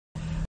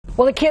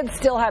Well, the kids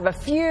still have a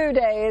few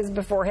days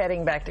before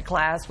heading back to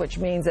class, which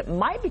means it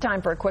might be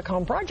time for a quick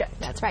home project.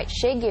 That's right.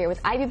 Shay Gear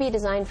with IBB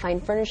Design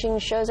Fine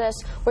Furnishings shows us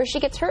where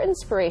she gets her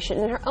inspiration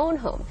in her own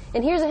home.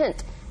 And here's a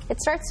hint. It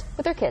starts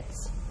with her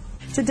kids.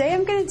 Today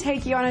I'm going to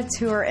take you on a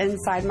tour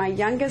inside my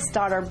youngest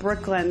daughter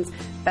Brooklyn's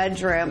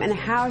bedroom and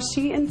how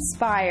she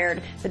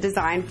inspired the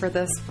design for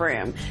this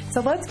room.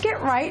 So let's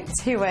get right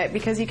to it,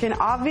 because you can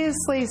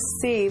obviously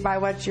see by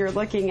what you're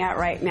looking at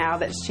right now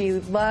that she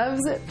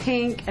loves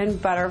pink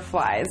and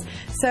butterflies.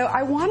 So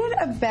I wanted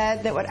a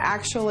bed that would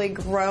actually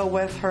grow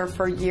with her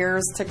for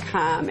years to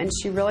come, and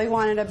she really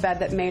wanted a bed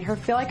that made her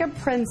feel like a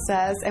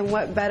princess, and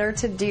what better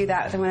to do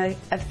that than with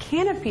a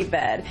canopy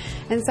bed.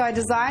 And so I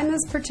designed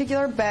this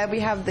particular bed. We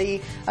have the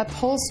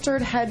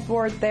upholstered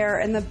headboard there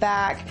in the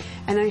back,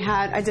 and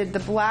I did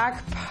the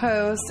black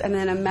post and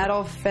then a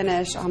metal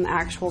finish on the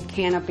actual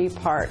canopy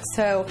part.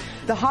 So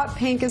the hot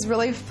pink is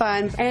really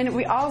fun, and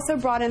we also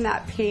brought in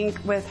that pink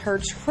with her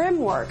trim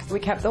work. We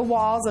kept the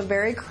walls a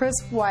very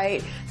crisp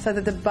white so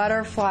that the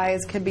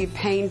butterflies could be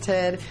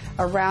painted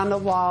around the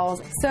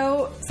walls.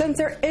 So since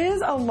there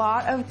is a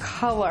lot of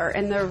color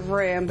in the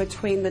room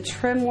between the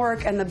trim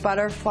work and the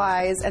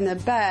butterflies and the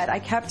bed, I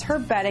kept her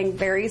bedding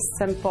very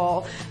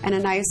simple and a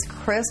nice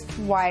crisp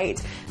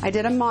white. I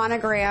did a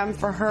monogram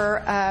for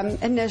her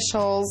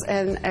initials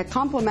and a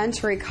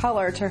complementary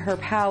color to her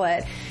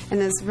palette, and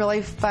this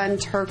really fun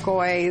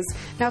turquoise.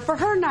 Now for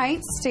her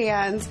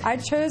nightstand, I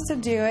chose to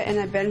do it in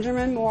a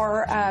Benjamin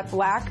Moore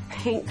black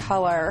paint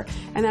color,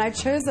 and then I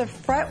chose a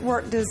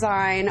fretwork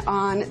design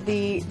on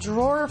the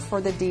drawer for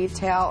the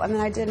detail, and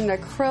then I did an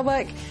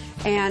acrylic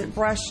and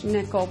brushed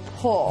nickel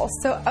pull.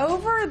 So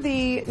over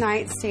the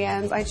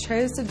nightstands, I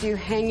chose to do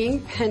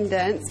hanging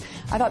pendants.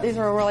 I thought these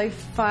were really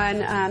fun.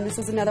 This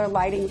is another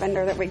lighting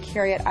vendor that we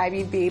carry at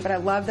IBB, but I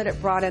love that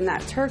it brought in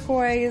that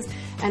turquoise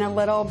and a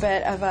little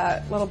bit of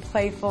a little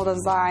playful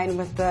design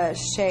with the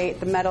shade,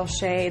 the metal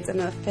shades and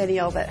the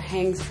finial that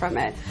hangs from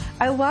it.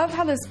 I love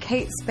how this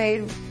Kate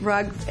Spade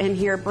rug in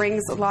here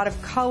brings a lot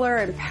of color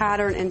and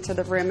pattern into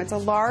the room. It's a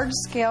large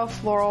scale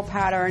floral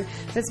pattern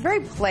that's very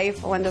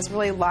playful and just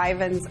really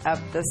livens up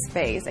the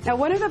space. Now,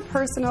 one of the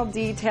personal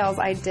details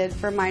I did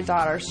for my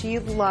daughter, she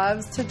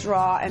loves to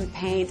draw and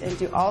paint and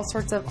do all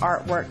sorts of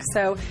artwork.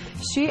 So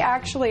she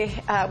actually,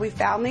 we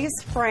found these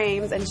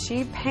frames and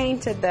she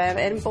painted them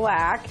in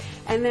black,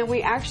 and then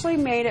we actually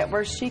made it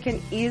where she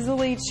can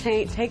easily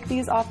take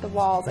these off the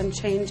walls and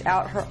change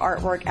out her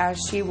artwork as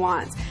she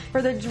wants.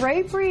 For the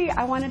drapery,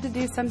 I wanted to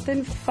do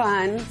something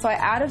fun, so I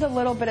added a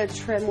little bit of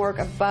trim work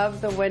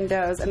above the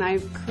windows, and I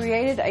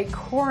created a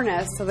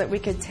cornice so that we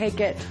could take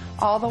it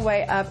all the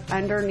way up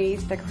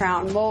underneath the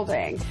crown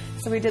molding.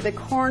 So we did the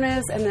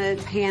cornice and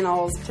the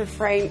panels to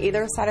frame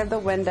either side of the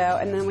window,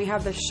 and then we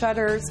have the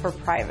shutters for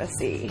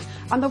privacy.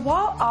 On the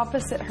wall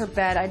opposite her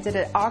bed, I did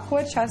an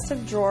aqua chest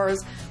of drawers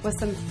with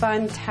some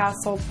fun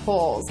tassel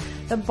pulls.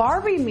 The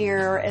Barbie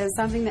mirror is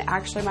something that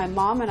actually my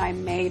mom and I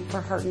made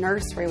for her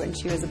nursery when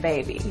she was a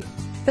baby.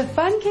 The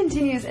fun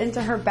continues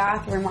into her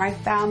bathroom, where I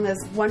found this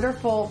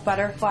wonderful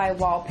butterfly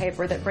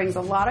wallpaper that brings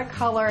a lot of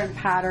color and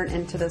pattern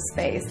into the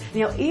space. And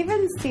you'll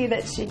even see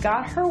that she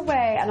got her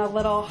way on a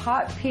little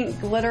hot pink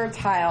glitter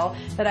tile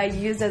that I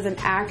used as an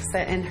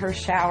accent in her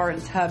shower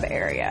and tub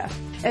area.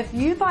 If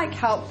you'd like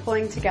help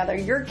pulling together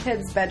your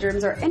kids'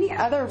 bedrooms or any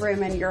other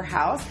room in your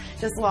house,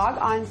 just log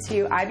on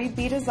to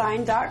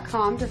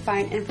ibbdesign.com to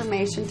find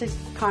information to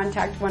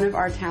contact one of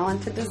our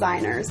talented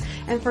designers.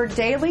 And for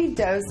daily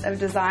dose of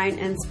design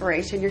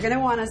inspiration, you're going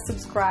to want to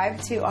subscribe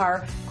to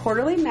our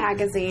quarterly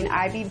magazine,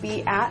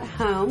 IBB at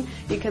Home.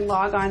 You can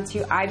log on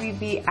to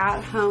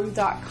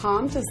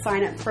ibbathome.com to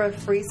sign up for a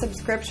free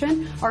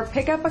subscription, or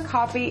pick up a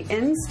copy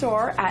in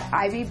store at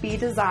IBB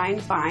Design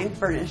Fine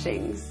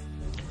Furnishings.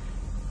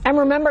 And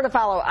remember to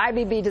follow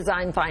IBB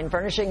Design Fine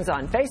Furnishings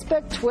on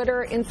Facebook,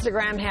 Twitter,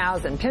 Instagram,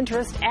 Houzz, and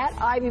Pinterest at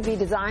IBB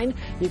Design.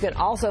 You can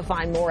also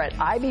find more at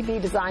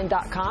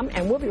ibbdesign.com,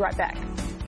 and we'll be right back.